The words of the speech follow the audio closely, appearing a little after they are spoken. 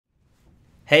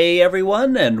Hey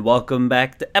everyone, and welcome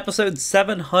back to episode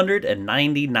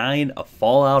 799 of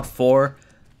Fallout 4.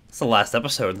 It's the last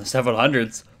episode in the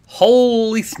 700s.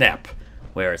 Holy snap!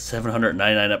 We're at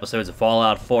 799 episodes of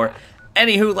Fallout 4.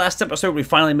 Anywho, last episode we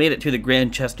finally made it to the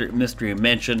Grandchester Mystery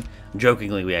Mansion.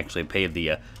 Jokingly, we actually paid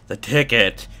the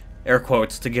ticket, air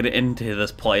quotes, to get into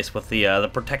this place with the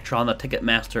Protectron, the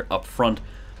Ticketmaster, up front.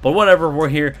 But whatever, we're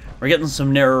here. We're getting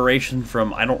some narration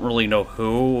from I don't really know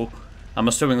who. I'm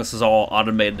assuming this is all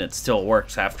automated and it still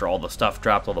works after all the stuff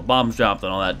dropped, all the bombs dropped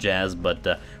and all that jazz,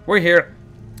 but we're here.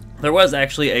 There was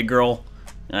actually a girl,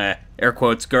 air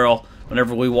quotes girl,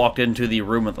 whenever we walked into the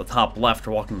room at the top left,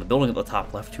 or walked into the building at the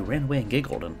top left, who ran away and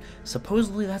giggled, and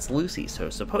supposedly that's Lucy, so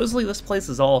supposedly this place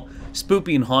is all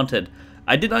spoopy and haunted.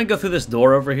 I did not go through this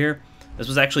door over here. This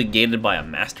was actually gated by a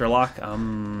master lock.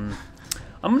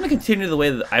 I'm going to continue the way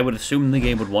that I would assume the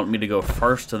game would want me to go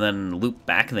first, and then loop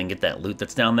back and then get that loot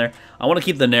that's down there. I want to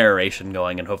keep the narration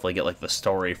going and hopefully get like the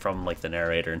story from like the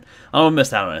narrator, and I don't want to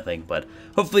miss out on anything, but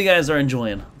hopefully you guys are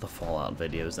enjoying the Fallout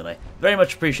videos, and I very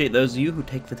much appreciate those of you who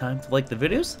take the time to like the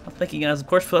videos. Thank you guys, of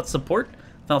course, for that support.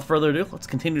 Without further ado, let's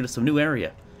continue to some new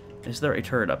area. Is there a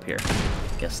turret up here?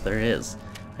 Guess there is.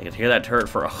 I could hear that turret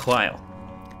for a while.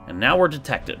 And now we're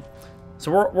detected.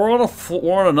 So we're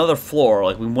on another floor,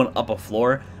 like we went up a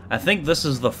floor. I think this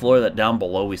is the floor that down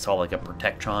below we saw like a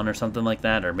Protectron or something like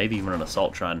that, or maybe even an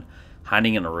Assaultron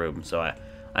hiding in a room. So I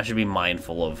should be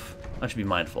mindful of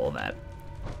that.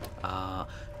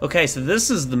 Okay, so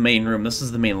this is the main room. This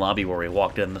is the main lobby where we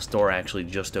walked in. This door actually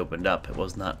just opened up. It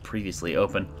was not previously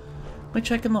open. Let me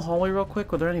check in the hallway real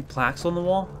quick. Were there any plaques on the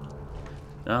wall?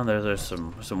 No, there's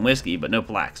some whiskey, but no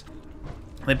plaques.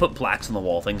 They put plaques on the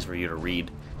wall, things for you to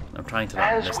read. I'm trying to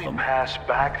not miss them. As we pass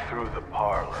back through the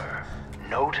parlor,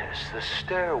 notice the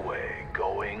stairway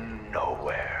going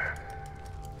nowhere.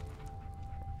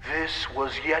 This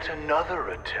was yet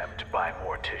another attempt by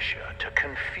Morticia to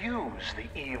confuse the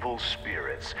evil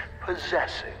spirits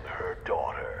possessing her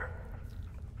daughter.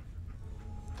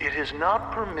 It is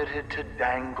not permitted to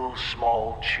dangle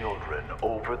small children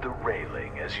over the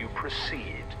railing as you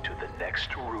proceed to the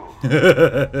next room.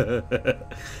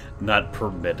 Not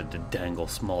permitted to dangle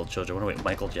small children. What, wait,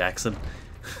 Michael Jackson?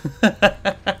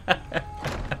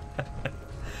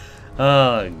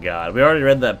 Oh god, we already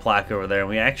read that plaque over there, and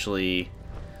we actually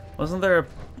was there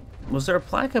a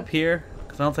plaque up here?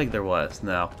 Because I don't think there was.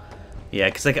 No. Yeah,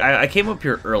 because I came up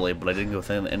here early, but I didn't go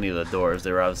through any of the doors.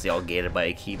 They were obviously all gated by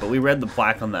a key. But we read the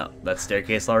plaque on that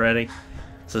staircase already. It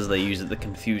says they use it to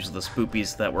confuse the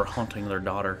spoopies that were haunting their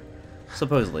daughter.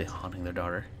 Supposedly haunting their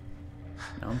daughter.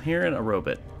 Now I'm hearing a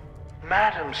robot.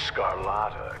 Madame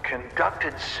Scarlata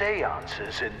conducted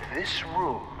seances in this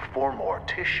room for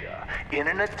Morticia in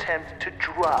an attempt to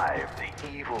drive the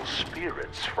evil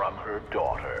spirits from her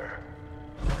daughter.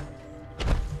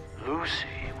 Lucy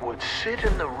would sit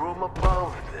in the room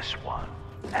above this one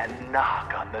and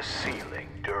knock on the ceiling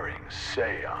during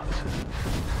seances.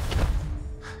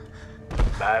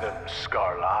 Madame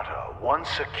Scarlata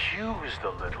once accused the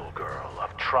little girl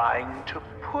of trying to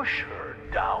push her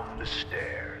down the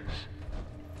stairs.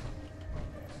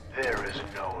 There is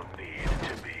no need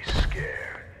to be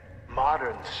scared.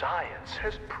 Modern science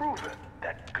has proven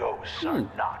that ghosts are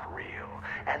not real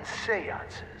and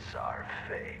seances are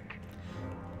fake.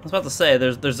 I was about to say,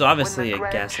 there's obviously a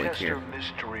gas leak here. When the Grandchester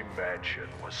Mystery Mansion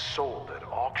was sold at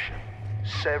auction,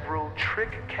 several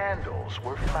trick candles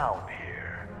were found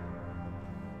here.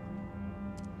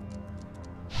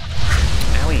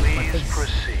 Please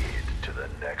proceed to the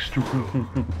next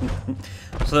room.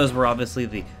 So those were obviously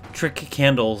the trick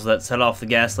candles that set off the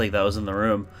gas leak that was in the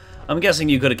room. I'm guessing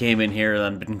you could have came in here and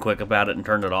then been quick about it and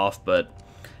turned it off, but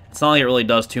it's not like it really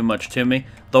does too much to me.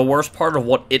 The worst part of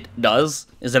what it does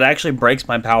is it actually breaks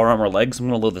my power armor legs. I'm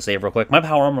going to load the save real quick. My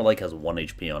power armor leg has 1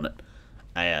 HP on it.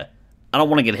 I don't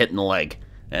want to get hit in the leg.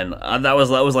 And that was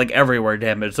like everywhere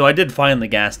damage. So I did find the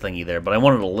gas thingy there, but I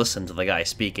wanted to listen to the guy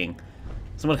speaking.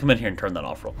 So I'm going to come in here and turn that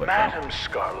off real quick. Madame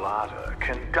Scarlata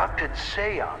conducted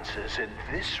seances in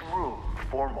this room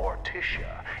for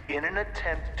Morticia in an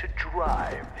attempt to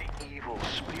drive the evil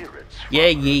spirits from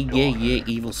her daughter.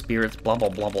 Evil spirits, blah, blah,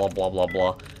 blah, blah, blah, blah,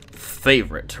 blah.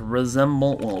 Favorite.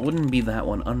 Resemble, well, it wouldn't be that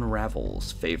one.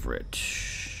 Unravels. Favorite.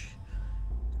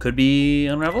 Could be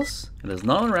Unravels? It is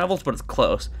not Unravels, but it's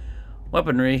close.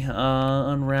 Weaponry.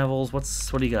 Unravels.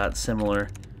 What do you got? Similar.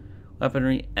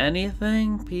 Weaponry.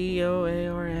 Anything?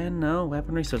 P-O-A-R-N? No.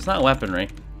 Weaponry. So it's not weaponry.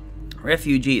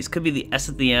 Refugees. Could be the S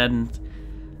at the end.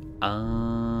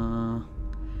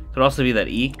 Could also be that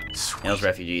E. Yeah, those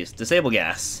refugees. Disable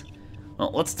gas. Well,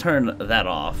 let's turn that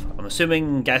off. I'm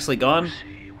assuming gas leak gone.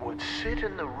 Lucy would sit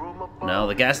in the room above. No,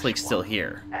 the gas leak's still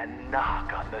here. And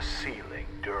knock on the ceiling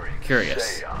during Curious.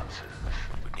 seances.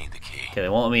 Would need the key. Okay, they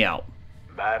won't let me out.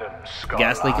 Madam Scarlata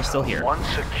Gas leak is still here. once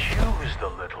accused the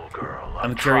little girl of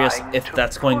I'm curious trying if to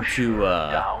that's going push to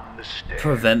her down the stairs.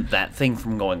 prevent that thing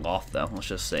from going off, though. Let's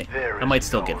just see. There I might is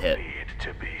still no get hit. need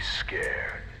to be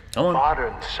scared. Come on.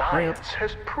 Modern Hurry up. science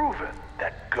has proven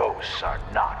that ghosts are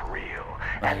not real,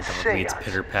 I and think the weeds seances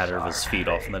pitter-patter of his are feet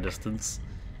off in the fake. distance.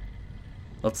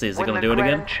 Let's see, is it When going to the do it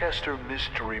again? Grantchester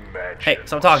Mystery Mansion Hey,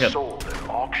 stop talking. was sold at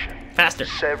auction, Faster.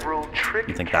 several trick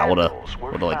You think that would have candles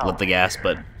were like lit found the gas, here.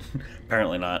 but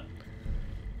apparently not.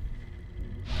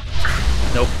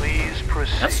 Nope. Please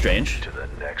proceed That's strange. to the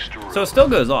next room. So it still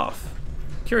goes off.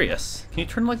 Curious. Can you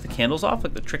turn like the candles off,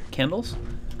 like the trick candles?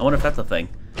 I wonder if that's a thing.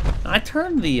 I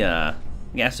turned the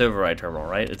gas override terminal,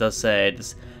 right? It does say.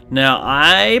 Now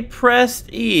I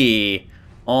pressed E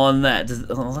on that.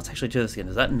 Let's actually do this again.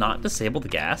 Does that not disable the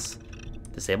gas?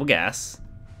 Disable gas.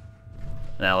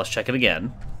 Now let's check it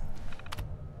again.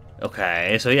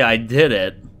 Okay, so yeah, I did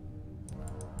it.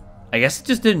 I guess it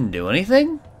just didn't do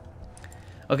anything?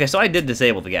 Okay, so I did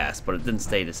disable the gas, but it didn't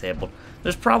stay disabled.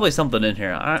 There's probably something in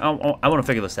here. I want to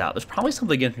figure this out. There's probably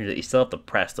something in here that you still have to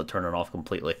press to turn it off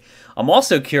completely. I'm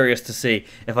also curious to see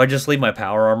if I just leave my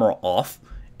power armor off,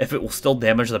 if it will still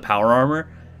damage the power armor,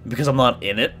 because I'm not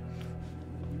in it.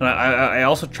 And I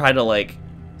also try to, like,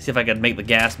 see if I could make the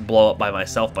gas blow up by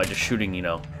myself by just shooting, you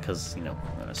know, because, you know,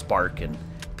 spark and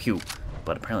pew.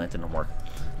 But apparently it didn't work.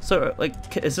 So,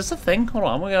 like, is this a thing? Hold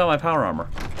on, I'm gonna get out my power armor.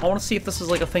 I want to see if this is,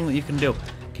 like, a thing that you can do.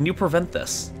 Can you prevent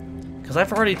this? Because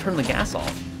I've already turned the gas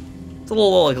off. It's a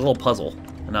little puzzle,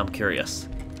 and I'm curious.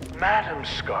 Madam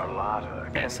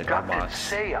Scarlata Yeah, cigar conducted box.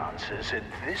 seances in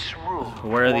this room.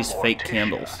 Where are for these fake Morticia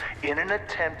candles? In an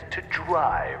attempt to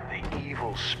drive the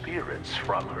evil spirits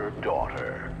from her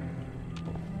daughter.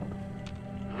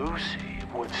 Lucy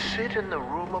would sit in the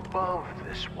room above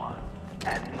this one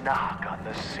and knock on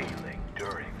the ceiling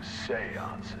during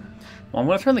seances. Well, I'm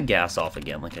going to turn the gas off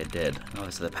again like I did.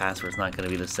 Obviously, the password's not going to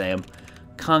be the same.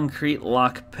 Concrete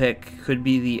lockpick could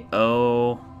be the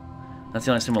O. That's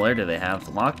the only similarity they have.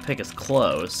 The lockpick is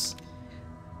close.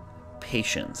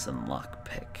 Patience and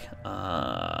lockpick.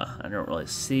 I don't really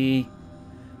see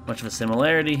much of a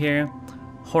similarity here.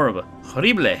 Horrible.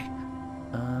 Horrible.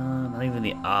 Not even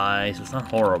the I, so it's not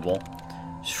horrible.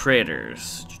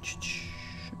 Traders.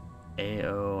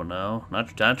 AO, no.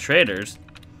 Not traders.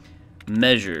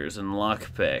 Measures and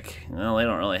lockpick. Well, they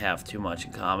don't really have too much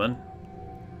in common.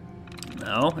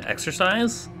 No?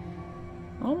 Exercise?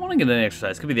 I don't want to get any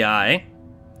exercise. Could be the I.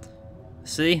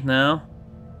 See? No.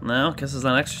 No? Guess it's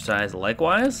not exercise.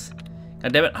 Likewise?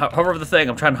 God damn it. Hover over the thing.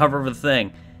 I'm trying to hover over the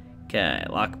thing. Okay.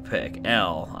 Lockpick.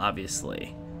 L,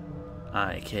 obviously.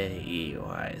 I, K, E,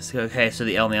 Y. Okay, so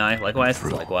the L and the I. Likewise?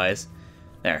 It's likewise.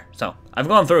 There. So, I've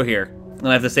gone through here, and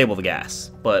I've disabled the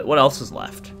gas. But what else is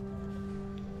left?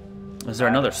 Is there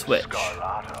another switch?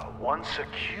 Scarlata once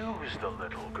accused the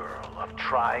little girl of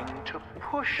trying to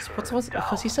push her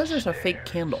Because he down says there's a the fake stairs.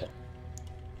 candle.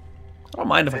 I don't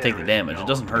mind if I take the There is damage. It no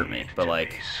doesn't hurt me, need but to like,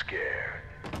 be scared.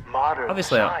 Modern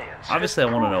obviously I science has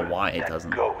want to know proven why it that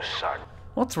doesn't. Ghosts are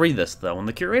Let's read this though. When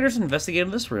the curators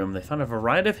investigated this room, they found a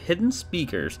variety of hidden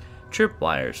speakers,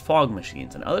 tripwires, fog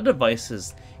machines, and other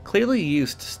devices clearly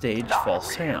used to stage not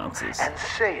false real, seances. and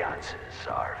seances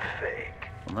are fake.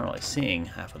 I'm not really seeing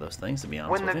half of those things, to be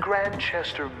honest When with the you.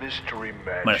 Grantchester Mystery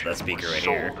Minus Mansion that speaker was right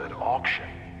sold here. at auction,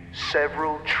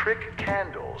 several trick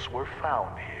candles were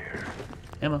found here.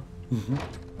 Ammo.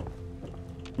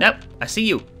 Nope, I see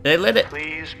you. They lit it.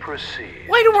 Please proceed.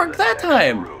 Why did it to work the that next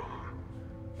time? room.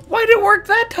 Why did it work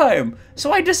that time?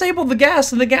 So I disabled the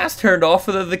gas and the gas turned off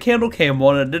and then the candle came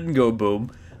on and it didn't go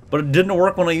boom. But it didn't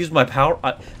work when I used my power...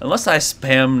 unless I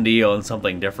spam D on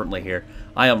something differently here.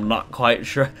 I am not quite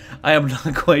sure. I am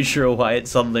not quite sure why it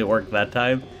suddenly worked that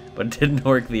time, but it didn't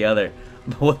work the other.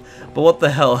 But what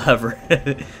the hell ever?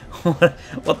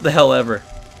 what the hell ever?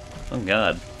 Oh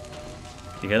god.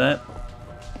 You hear that?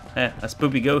 Eh, a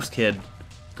spoopy ghost kid.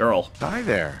 Girl. Hi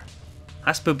there.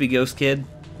 Hi, spoopy ghost kid.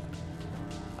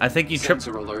 I think you tripped.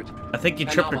 Sensor alert. I think you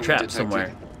tripped a Anomaly trap detected.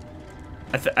 somewhere.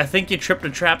 I think you tripped a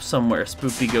trap somewhere,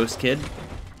 spoopy ghost kid.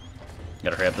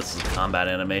 Gotta hurry up. This is a combat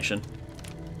animation.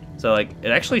 So like,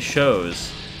 it actually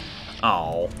shows.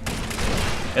 Oh.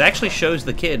 It actually shows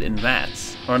the kid in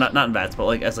VATS, or not in VATS, but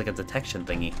like as like a detection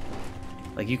thingy.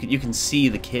 Like you can see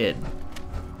the kid.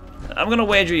 I'm gonna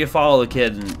wager you follow the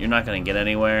kid and you're not gonna get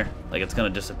anywhere. Like it's gonna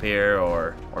disappear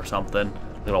or something.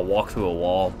 You're gonna walk through a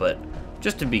wall, but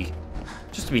just to be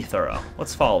thorough,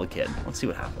 let's follow the kid. Let's see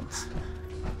what happens.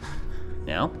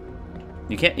 Now,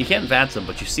 you can't VATS him,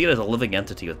 but you see it as a living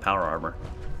entity with power armor.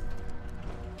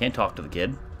 Can't talk to the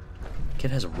kid. Kid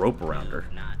has a rope around her.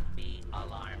 Not be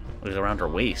alarmed. It's around her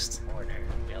waist. Order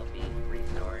will be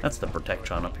restored. That's the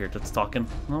Protectron up here that's talking.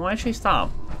 Well, why'd she stop?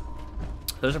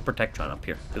 There's a Protectron up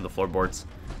here through the floorboards.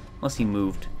 Unless he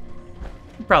moved.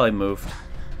 He probably moved.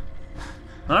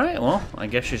 Alright, well, I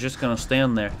guess she's just gonna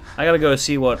stand there. I gotta go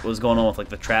see what was going on with like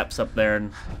the traps up there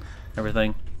and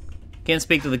everything. Can't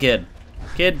speak to the kid.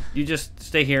 Kid, you just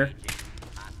stay here.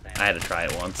 I had to try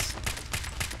it once.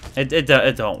 It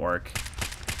don't work.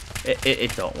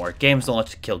 It don't work. Games don't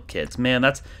let you kill kids. Man,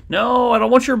 that's... No, I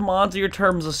don't want your mods or your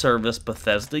terms of service,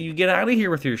 Bethesda. You get out of here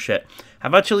with your shit. How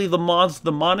about you leave the mods to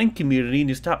the modding community and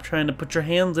you stop trying to put your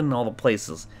hands in all the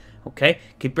places? Okay?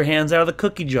 Keep your hands out of the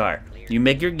cookie jar. You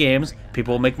make your games,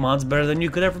 people will make mods better than you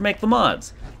could ever make the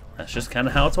mods. That's just kind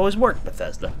of how it's always worked,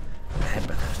 Bethesda. Bad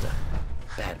Bethesda.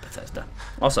 Bad Bethesda.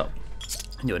 Also,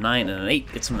 do a 9 and an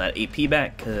 8. Get some of that AP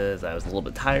back, because I was a little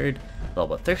bit tired, a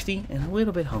little bit thirsty, and a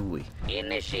little bit hungry.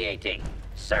 Initiating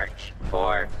search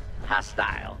for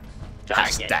hostile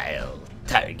target. Hostile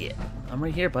target. I'm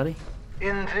right here, buddy.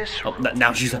 In this room,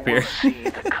 now she's up you here. will see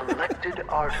the collected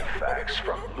artifacts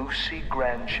from Lucy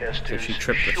Grantchester's So she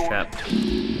tripped the short trap.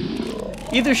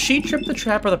 Either she tripped the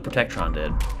trap or the Protectron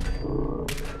did.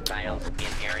 Files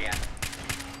in area.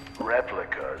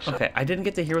 replicas. Okay, I didn't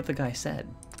get to hear what the guy said.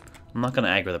 I'm not gonna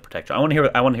aggro the Protectron. I want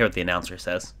to hear what the announcer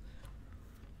says.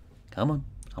 Come on,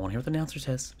 I want to hear what the announcer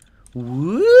says.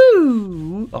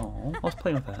 Woo! Oh, I was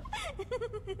playing with that.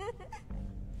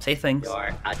 Say things.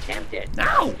 Your attempted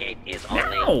No! escape is No!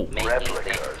 only making things.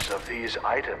 Replicas of these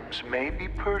items may be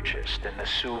purchased in the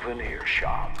souvenir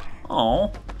shop.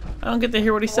 Oh, I don't get to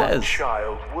hear what he One says.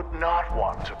 child would not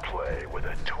want to play with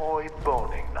a toy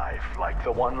boning knife like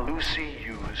the one Lucy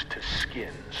used to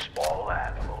skin small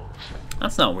animals.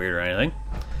 That's not weird or anything.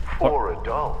 For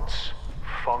adults,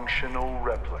 functional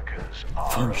replicas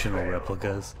are Functional available.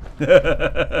 replicas.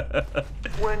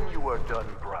 When you are done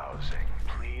browsing,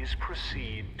 please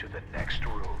proceed to the next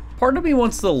room. Part of me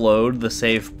wants to load the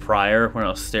save prior when I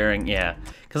was staring, yeah.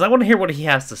 Because I want to hear what he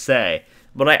has to say.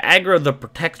 But I aggroed the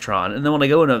Protectron, and then when I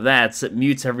go into that, it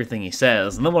mutes everything he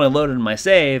says. And then when I loaded my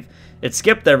save, it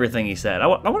skipped everything he said. I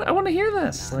want to hear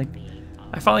this. Like,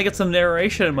 I finally get some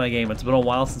narration in my game. It's been a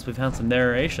while since we've had some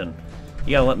narration.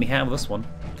 You gotta let me have this one.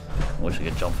 I wish I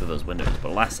could jump through those windows, but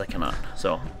alas, I cannot.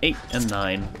 So, 8 and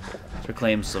 9. Let's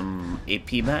reclaim some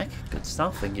AP back. Good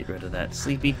stuff, and get rid of that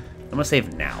sleepy. I'm gonna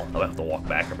save now. I'll have to walk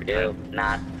back every Do time.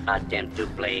 not attempt to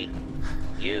flee.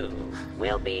 You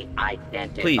will be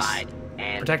identified Please.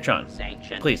 and Protectron.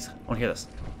 sanctioned. Please, I want to hear this.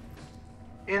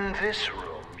 In this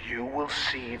room, you will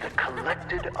see the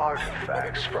collected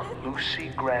artifacts from Lucy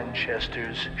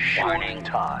Grantchester's short Warning,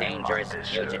 time dangerous on this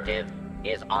fugitive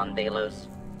is on the loose.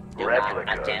 Do not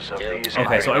Replicas attempt of to. these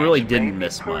Okay, so I really items didn't may be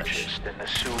miss much. purchased in the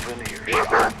souvenir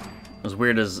shop. As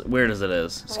weird as it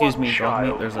is. Excuse One me,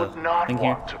 child there's a would not thing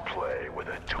here. want to play with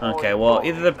a toy Okay, well,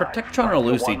 boning either the knife Protectron or like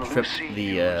the Lucy one tripped Lucy the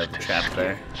used to trap skin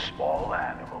there. Small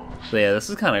animals. So yeah, this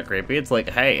is kind of creepy. It's like,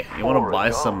 hey, you want to For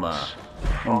buy some, adults,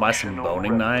 want to buy some functional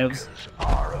boning knives?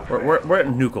 replicas are We're at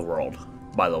Nuka World,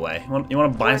 by the way. You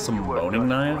want to buy When some you are boning done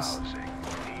knives? browsing,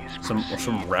 please Some proceed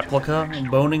to the replica next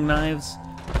room. boning knives?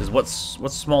 Because what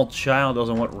small child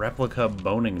doesn't want replica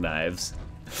boning knives?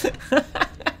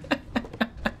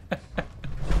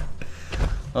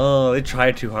 Oh, they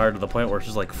tried too hard to the point where it's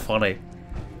just like funny.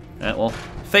 Well,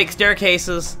 fake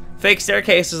staircases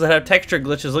that have texture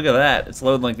glitches. Look at that. It's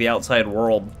loading like the outside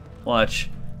world. Watch,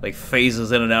 like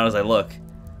phases in and out as I look.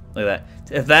 Look at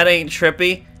that. If that ain't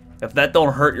trippy, if that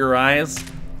don't hurt your eyes.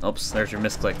 Oops, there's your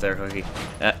misclick there, Cookie.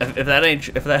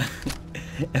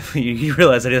 If you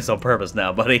realize I did this on purpose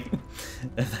now, buddy.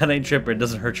 If that ain't trippy, it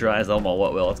doesn't hurt your eyes. I don't know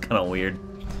what will. It's kind of weird.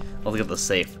 I'll look at the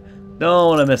safe. Don't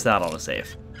want to miss out on a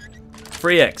safe.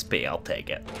 Free XP, I'll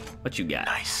take it. What you got?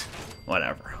 Nice.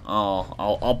 Whatever.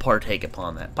 I'll partake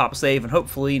upon that. Pop a save, and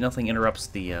hopefully nothing interrupts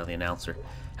the announcer.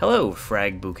 Hello,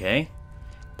 Frag Bouquet.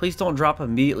 Please don't drop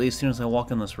immediately as soon as I walk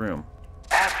in this room.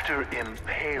 After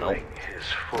impaling his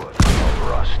foot on a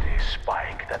rusty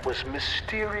spike that was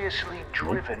mysteriously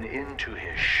driven into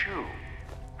his shoe,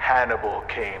 Hannibal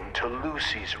came to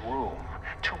Lucy's room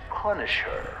to punish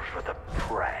her for the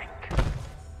prank.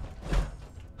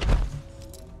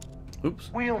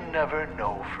 Oops. We'll never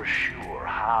know for sure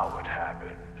how it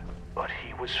happened, but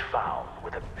he was found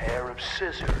with a pair of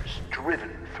scissors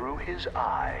driven through his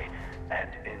eye and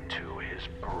into his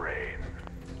brain.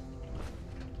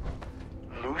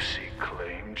 Lucy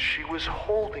claimed she was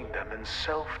holding them in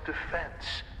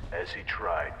self-defense as he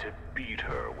tried to beat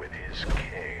her with his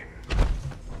cane.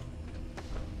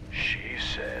 She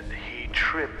said he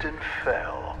tripped and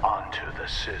fell onto the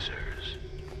scissors.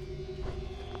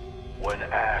 When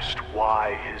asked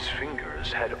why his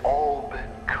fingers had all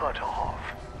been cut off,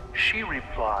 she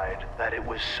replied that it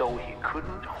was so he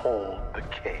couldn't hold the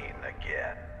cane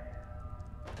again.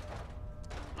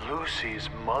 Lucy's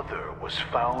mother was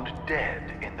found dead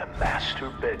in the master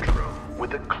bedroom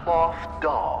with a cloth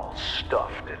doll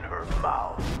stuffed in her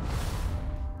mouth.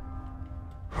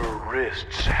 Her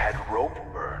wrists had rope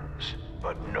burns,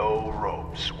 but no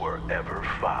ropes were ever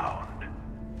found.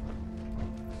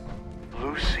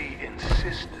 Lucy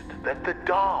insisted that the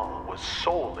doll was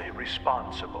solely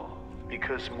responsible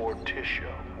because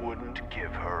Morticia wouldn't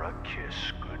give her a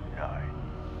kiss goodnight.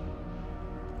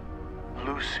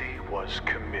 Lucy was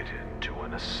committed to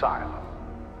an asylum.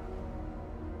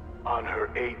 On her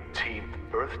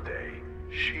 18th birthday,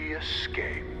 she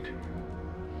escaped.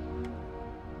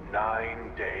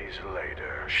 9 days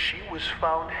later, she was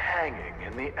found hanging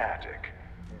in the attic,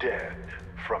 dead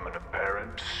from an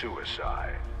apparent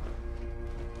suicide.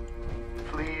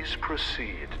 Please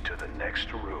proceed to the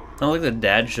next room. Sounds like the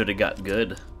dad should have got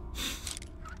good.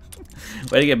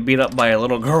 Way to get beat up by a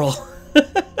little girl.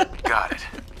 Got it.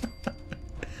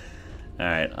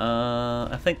 Alright,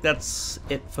 I think that's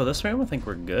it for this room. I think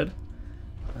we're good.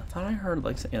 I thought I heard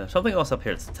like something else up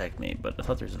here to detect me, but I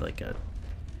thought there's like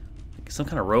some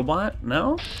kind of robot?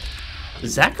 No?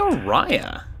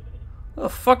 Zachariah! What the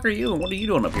fuck are you? What are you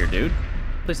doing up here, dude?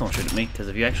 Please don't shoot at me, because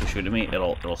if you actually shoot at me,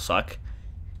 it'll suck.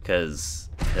 Because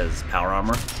power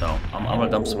armor. So I'm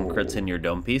gonna dump some crits in your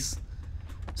dome piece.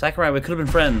 Zachariah, we could have been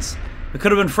friends. We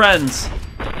could have been friends.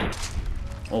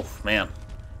 Oh man,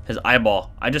 his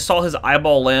eyeball. I just saw his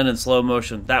eyeball land in slow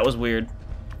motion. That was weird.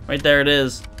 Right there it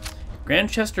is.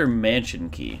 Grantchester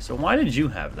Mansion key. So why did you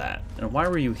have that? And why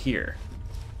were you here?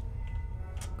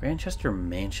 Grantchester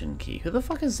Mansion key. Who the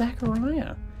fuck is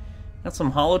Zachariah? Got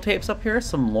some holotapes up here,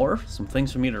 some lore, some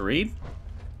things for me to read.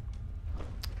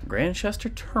 Grantchester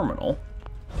Terminal.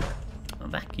 A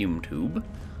vacuum tube.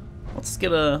 Let's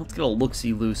get a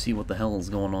look-see-loosey what the hell is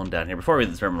going on down here. Before we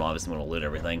read the terminal, obviously I'm gonna loot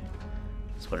everything.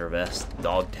 Sweater vest,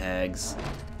 dog tags.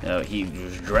 You know, he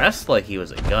was dressed like he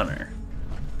was a gunner.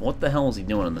 What the hell is he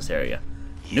doing in this area?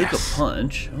 Nuka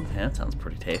punch. Okay, that sounds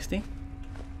pretty tasty.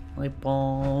 Light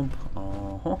bulb.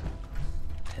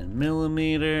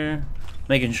 10mm.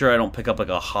 Making sure I don't pick up like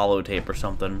a holotape or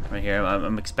something right here.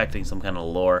 I'm expecting some kind of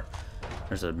lore.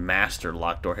 There's a master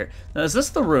locked door here. Now, is this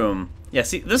the room? Yeah,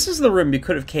 see, this is the room you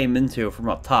could have came into from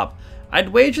up top. I'd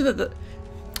wager that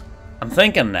I'm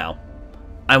thinking now.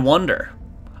 I wonder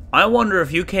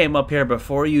if you came up here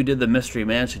before you did the mystery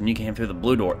mansion, you came through the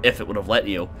blue door, if it would have let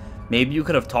you. Maybe you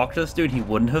could have talked to this dude, he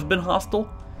wouldn't have been hostile.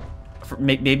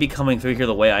 Maybe coming through here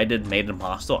the way I did made him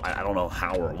hostile. I don't know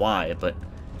how or why, but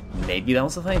maybe that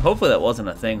was the thing. Hopefully that wasn't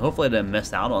a thing. Hopefully I didn't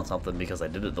miss out on something because I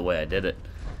did it the way I did it.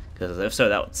 Because if so,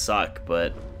 that would suck,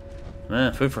 but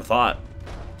food for thought.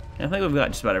 I think we've got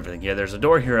just about everything here. There's a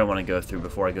door here I want to go through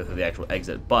before I go through the actual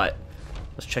exit, but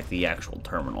let's check the actual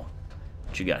terminal.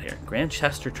 What you got here?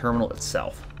 Grantchester Terminal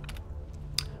itself.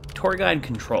 Tour guide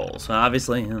controls. So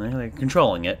obviously, they're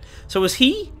controlling it. So was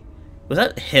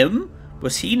that him?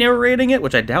 Was he narrating it?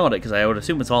 Which I doubt it, because I would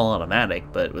assume it's all automatic,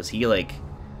 but was he, like,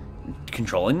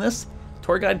 controlling this?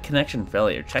 Tour guide connection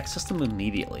failure. Check system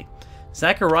immediately.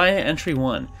 Zachariah, entry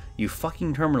 1. You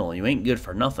fucking terminal, you ain't good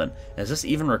for nothing. Is this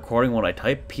even recording what I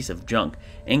type? Piece of junk.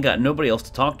 Ain't got nobody else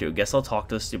to talk to. Guess I'll talk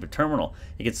to the stupid terminal.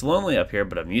 It gets lonely up here,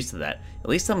 but I'm used to that. At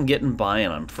least I'm getting by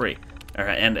and I'm free.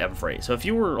 And I'm free. So if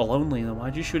you were lonely, then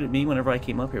why'd you shoot at me whenever I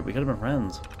came up here? We could have been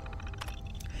friends.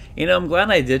 You know, I'm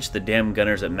glad I ditched the damn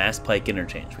gunners at Mass Pike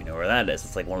Interchange. We know where that is.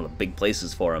 It's like one of the big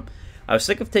places for them. I was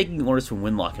sick of taking orders from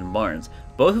Winlock and Barnes.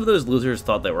 Both of those losers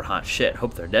thought they were hot shit.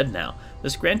 Hope they're dead now.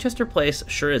 This Grantchester place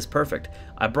sure is perfect.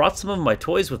 I brought some of my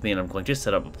toys with me and I'm going to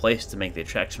set up a place to make the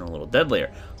attraction a little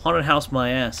deadlier. Haunted house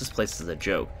my ass. This place is a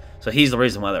joke. So he's the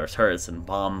reason why there was turrets and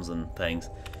bombs and things.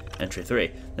 Entry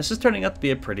 3. This is turning out to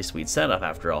be a pretty sweet setup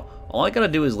after all. All I gotta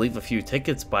do is leave a few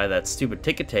tickets by that stupid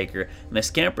ticket taker and they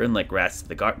scamper in like rats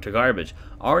to garbage.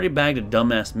 Already bagged a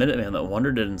dumbass Minuteman that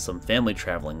wandered in some family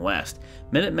traveling west.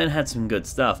 Minutemen had some good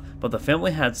stuff, but the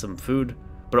family had some food,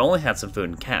 but only had some food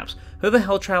and caps. Who the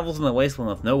hell travels in the wasteland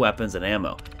with no weapons and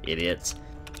ammo? Idiots.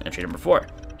 Entry number 4.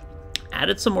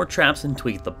 Added some more traps and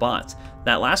tweaked the bots.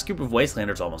 That last group of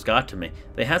Wastelanders almost got to me.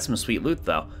 They had some sweet loot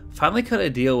though. Finally cut a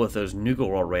deal with those Nuka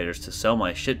World Raiders to sell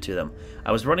my shit to them.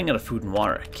 I was running out of food and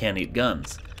water. Can't eat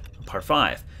guns. Part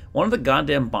 5. One of the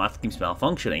goddamn bots keeps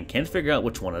malfunctioning. Can't figure out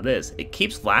which one it is. It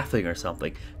keeps laughing or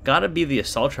something. Gotta be the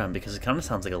Assaultron because it kinda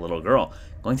sounds like a little girl.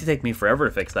 Going to take me forever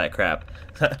to fix that crap.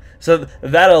 So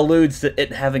that alludes to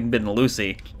it having been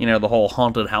Lucy. You know, the whole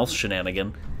haunted house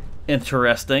shenanigan.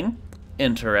 Interesting.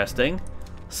 Interesting.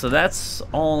 So that's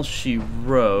all she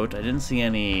wrote. I didn't see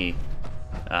any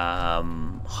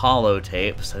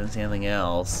holotapes. I didn't see anything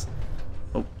else.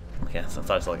 Oh, okay. I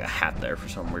thought I saw like a hat there for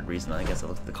some weird reason. I guess I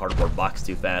looked at the cardboard box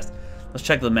too fast. Let's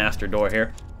check the master door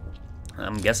here.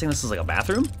 I'm guessing this is like a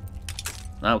bathroom.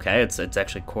 Okay, it's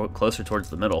actually closer towards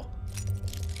the middle.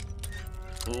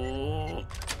 Ooh,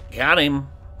 got him.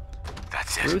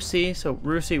 That's it. Rusey, so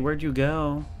Rusey, where'd you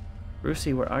go?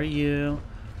 Rusey, where are you?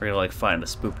 We're gonna like find a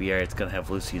spoopy area. It's gonna have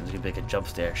Lucy and it's gonna be like a jump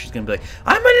scare. She's gonna be like,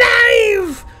 I'm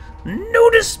alive!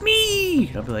 Notice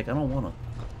me! I'll be like, I don't wanna.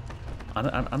 I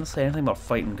don't say anything about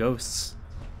fighting ghosts.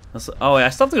 Oh yeah, I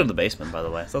still have to go to the basement, by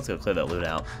the way. I still have to go clear that loot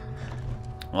out.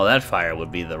 Well, that fire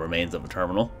would be the remains of a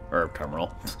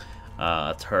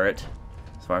a turret,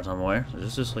 as far as I'm aware. Is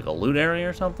this just like a loot area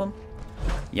or something?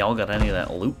 Y'all got any of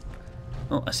that loot?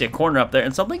 Oh, I see a corner up there,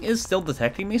 and something is still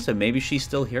detecting me, so maybe she's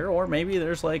still here, or maybe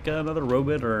there's like another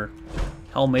robot, or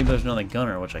hell, maybe there's another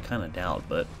gunner, which I kind of doubt,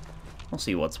 but we'll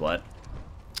see what's what.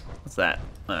 What's that?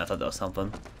 Oh, I thought that was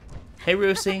something. Hey,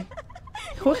 Rusey.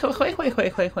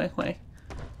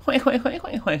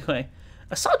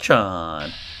 A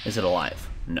Sachan! Is it alive?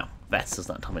 No, Vats does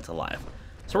not tell me it's alive.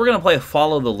 So we're gonna play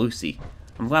Follow the Lucy.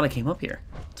 I'm glad I came up here.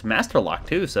 It's master lock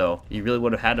too, so you really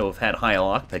would have had to have had high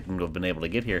lockpicking to have been able to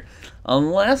get here.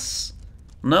 Unless,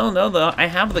 no, I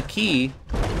have the key.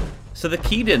 So the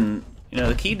key didn't,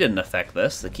 the key didn't affect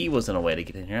this. The key wasn't a way to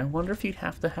get in here. I wonder if you'd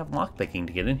have to have lockpicking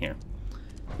to get in here.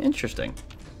 Interesting.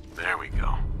 There we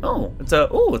go. Oh, it's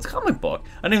a comic book.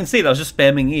 I didn't even see it. I was just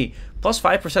spamming E. Plus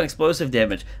 5% explosive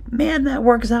damage. Man, that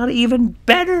works out even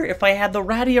better if I had the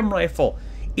radium rifle.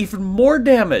 Even more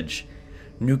damage.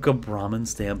 Nuka Brahmin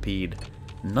Stampede.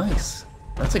 Nice.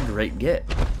 That's a great get.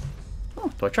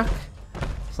 Oh, toy truck.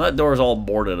 So that door is all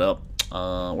boarded up.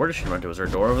 Where did she run to? Is there a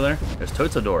door over there? There's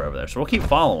totes a door over there. So we'll keep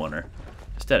following her.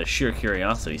 Just out of sheer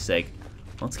curiosity's sake.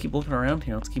 Let's keep looking around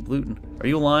here. Let's keep looting. Are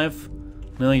you alive?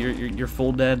 No, you're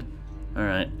full dead. All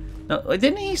right. Now,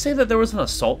 didn't he say that there was an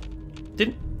assault?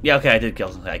 Yeah, okay, I did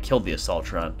kill. I killed the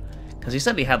Assaultron because he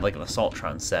said he had like an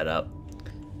Assaultron set up.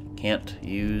 Can't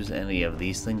use any of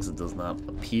these things. It does not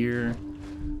appear.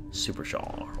 Super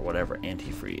Shaw or whatever.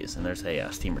 Antifreeze. And there's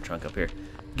a steamer trunk up here.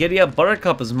 Giddy up,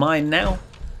 Buttercup is mine now.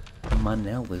 Mine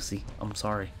now, Lucy. I'm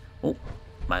sorry. Oh,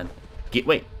 mine.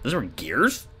 Wait, those were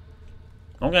gears?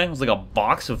 Okay, it was like a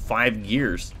box of 5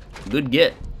 gears. Good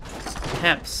get.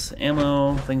 Caps,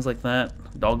 ammo, things like that.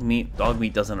 Dog meat. Dog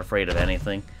meat doesn't afraid of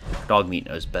anything. Dog meat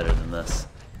knows better than this.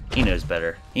 He knows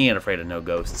better. He ain't afraid of no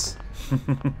ghosts.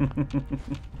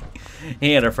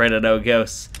 He ain't afraid of no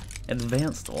ghosts.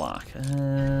 Advanced lock.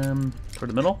 Toward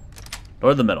the middle?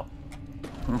 Toward the middle.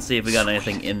 Let's see if we got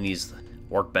anything in these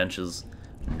workbenches.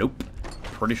 Nope.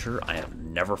 Pretty sure I have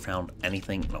never found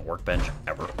anything in a workbench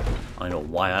ever. I don't know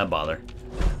why I bother.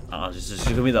 It's just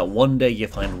gonna be that one day you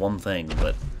find one thing,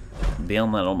 but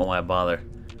beyond that, I don't know why I bother.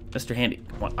 Mr. Handy,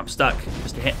 I'm stuck.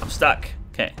 Mr. Handy, I'm stuck.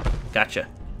 Okay, gotcha.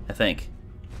 I think.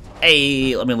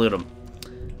 Hey, let me loot him.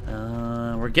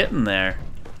 We're getting there.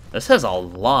 This has a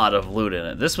lot of loot in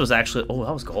it. This was actually, oh,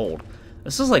 that was gold.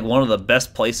 This is like one of the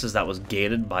best places that was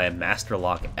gated by a master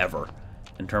lock ever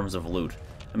in terms of loot.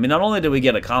 I mean, not only did we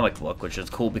get a comic book, which is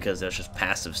cool because there's just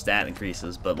passive stat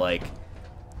increases, but like,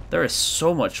 there is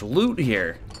so much loot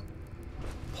here.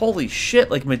 Holy shit,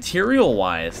 like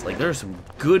material-wise, like there's some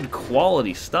good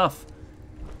quality stuff.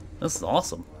 This is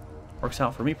awesome. Works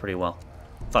out for me pretty well.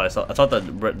 I thought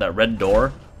that red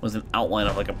door was an outline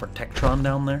of like a Protectron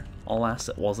down there. Alas,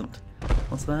 it wasn't.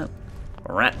 What's that?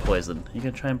 Rat poison. You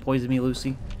gonna try and poison me,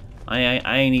 Lucy? I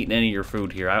ain't eating any of your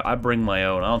food here. I bring my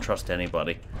own. I don't trust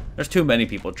anybody. There's too many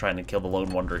people trying to kill the Lone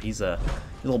Wonder. He's a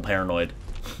little paranoid.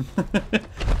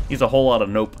 He's a whole lot of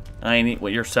nope. I ain't eat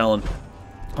what you're selling.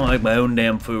 I like my own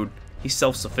damn food. He's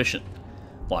self-sufficient.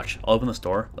 Watch. I'll open this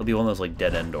door. It'll be one of those like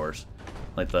dead end doors,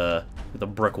 like the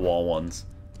brick wall ones.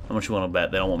 How much you want to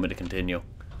bet? They don't want me to continue.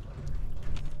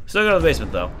 Still go to the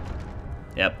basement though.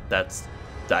 Yep, that's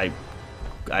I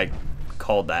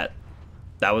called that.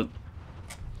 That was.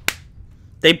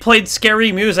 They played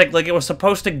scary music like it was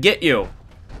supposed to get you.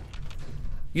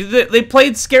 They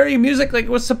played scary music like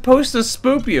it was supposed to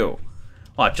spook you.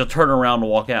 Watch, she'll turn around and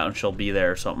walk out and she'll be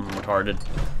there or something retarded.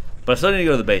 But I still need to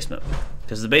go to the basement.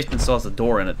 Because the basement still has a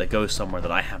door in it that goes somewhere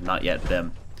that I have not yet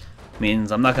been.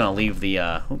 Means I'm not going to leave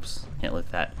the, oops, can't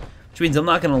lift that. Which means I'm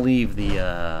not going to leave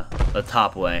the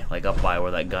top way, like up by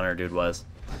where that gunner dude was.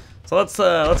 So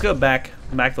let's go back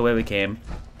the way we came.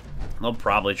 They'll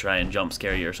probably try and jump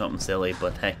scare you or something silly,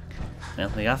 but hey,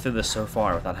 man, we got through this so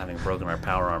far without having broken our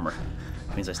power armor.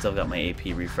 Means I still got my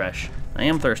AP refresh. I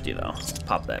am thirsty though. Let's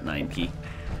pop that 9p.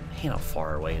 I hate how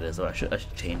far away it is though. I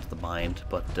should change the bind,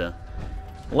 but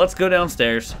let's go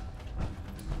downstairs.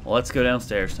 Let's go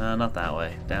downstairs. Not that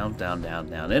way. Down, down, down,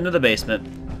 down. Into the basement.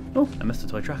 Oh, I missed a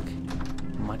toy truck.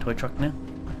 My toy truck now.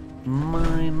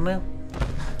 Mine now.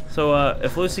 So,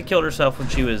 if Lucy killed herself when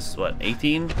she was, what,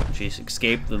 18? She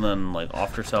escaped and then, like,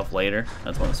 offed herself later.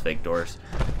 That's one of those fake doors.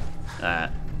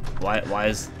 Why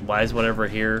is whatever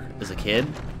here is a kid?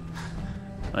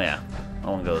 Oh, yeah. I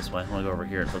want to go this way. I want to go over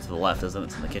here. It's to the left, isn't it?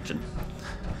 It's in the kitchen.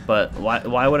 But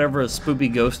why whatever a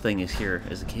spoopy ghost thing is here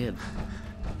is a kid?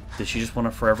 Does she just want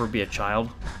to forever be a child?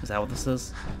 Is that what this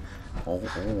is?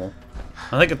 Oh.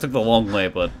 I think it took the long way,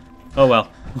 but oh well.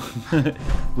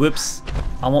 Whoops.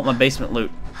 I want my basement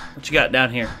loot. What you got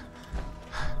down here?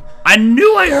 I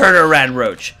knew I heard a rat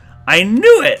roach. I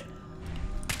knew it.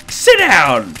 Sit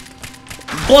down.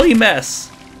 Bloody mess.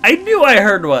 I knew I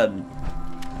heard one.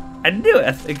 I knew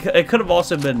it. It could have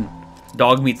also been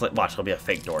dog meat's like. Watch, it'll be a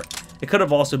fake door. It could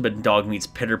have also been dog meat's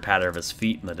pitter patter of his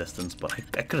feet in the distance, but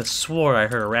I could have swore I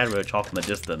heard a rat roach off in the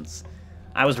distance.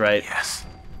 I was right. Yes.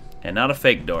 And not a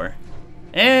fake door.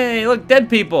 Hey, look, dead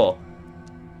people.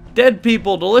 Dead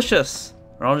people, delicious.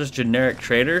 They're all just generic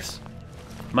traders.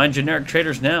 Mine generic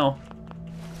traders now.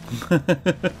 I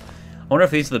wonder if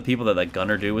these are the people that that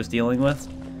Gunner dude was dealing with.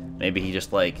 Maybe he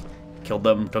just like killed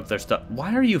them, took their stuff.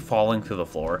 Why are you falling through the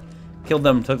floor? Killed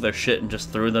them, took their shit, and just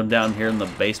threw them down here in the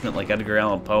basement like Edgar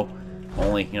Allan Poe.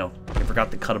 Only, you know, he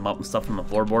forgot to cut them up and stuff from the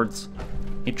floorboards.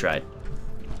 He tried.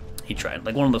 He tried.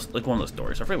 Like one of those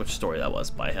stories. I forget which story that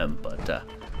was by him, but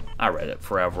I read it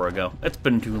forever ago. It's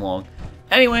been too long.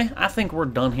 Anyway, I think we're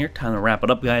done here. Time to wrap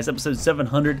it up, guys. Episode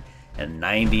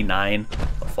 799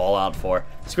 of Fallout 4.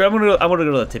 Screw it, I'm gonna go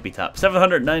to the tippy top.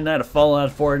 799 of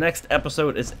Fallout 4. Next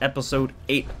episode is episode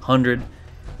 800.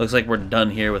 Looks like we're done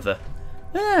here with a.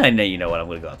 I know, you know what, I'm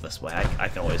going to go out this way. I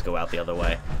can always go out the other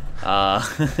way.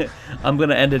 I'm going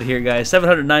to end it here, guys.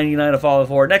 799 of Fallout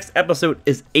 4. Next episode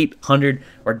is 800.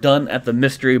 We're done at the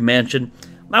Mystery Mansion.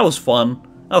 That was fun.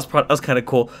 That was kind of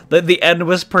cool. The end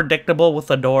was predictable with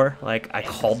the door. Like, I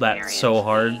called that so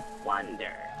hard.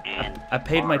 I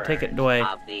paid my ticket. Do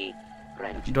I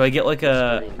get like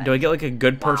a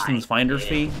good person's finder's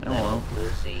fee? I don't know.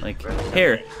 Like,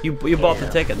 here, you bought the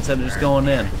ticket instead of just going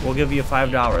in. We'll give you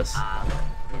 $5.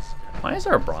 Why is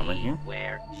there a Brahmin here?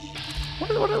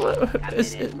 What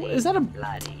is that a...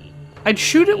 I'd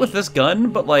shoot it with this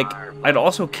gun, but like, I'd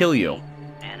also kill you.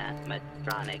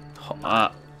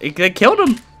 They killed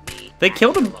him. They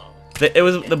killed him. It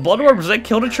was the blood orbs that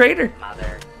killed a trader.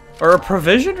 Or a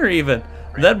provisioner even.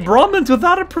 That Brahmin's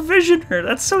without a provisioner.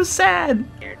 That's so sad.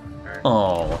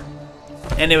 Oh.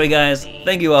 Anyway, guys,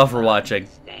 thank you all for watching.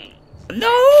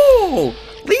 No!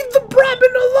 Leave the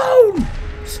Brahmin alone!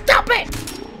 Stop it!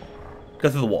 Go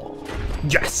through the wall.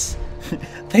 Yes!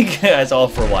 Thank you guys all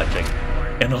for watching,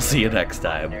 and I'll see you next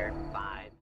time.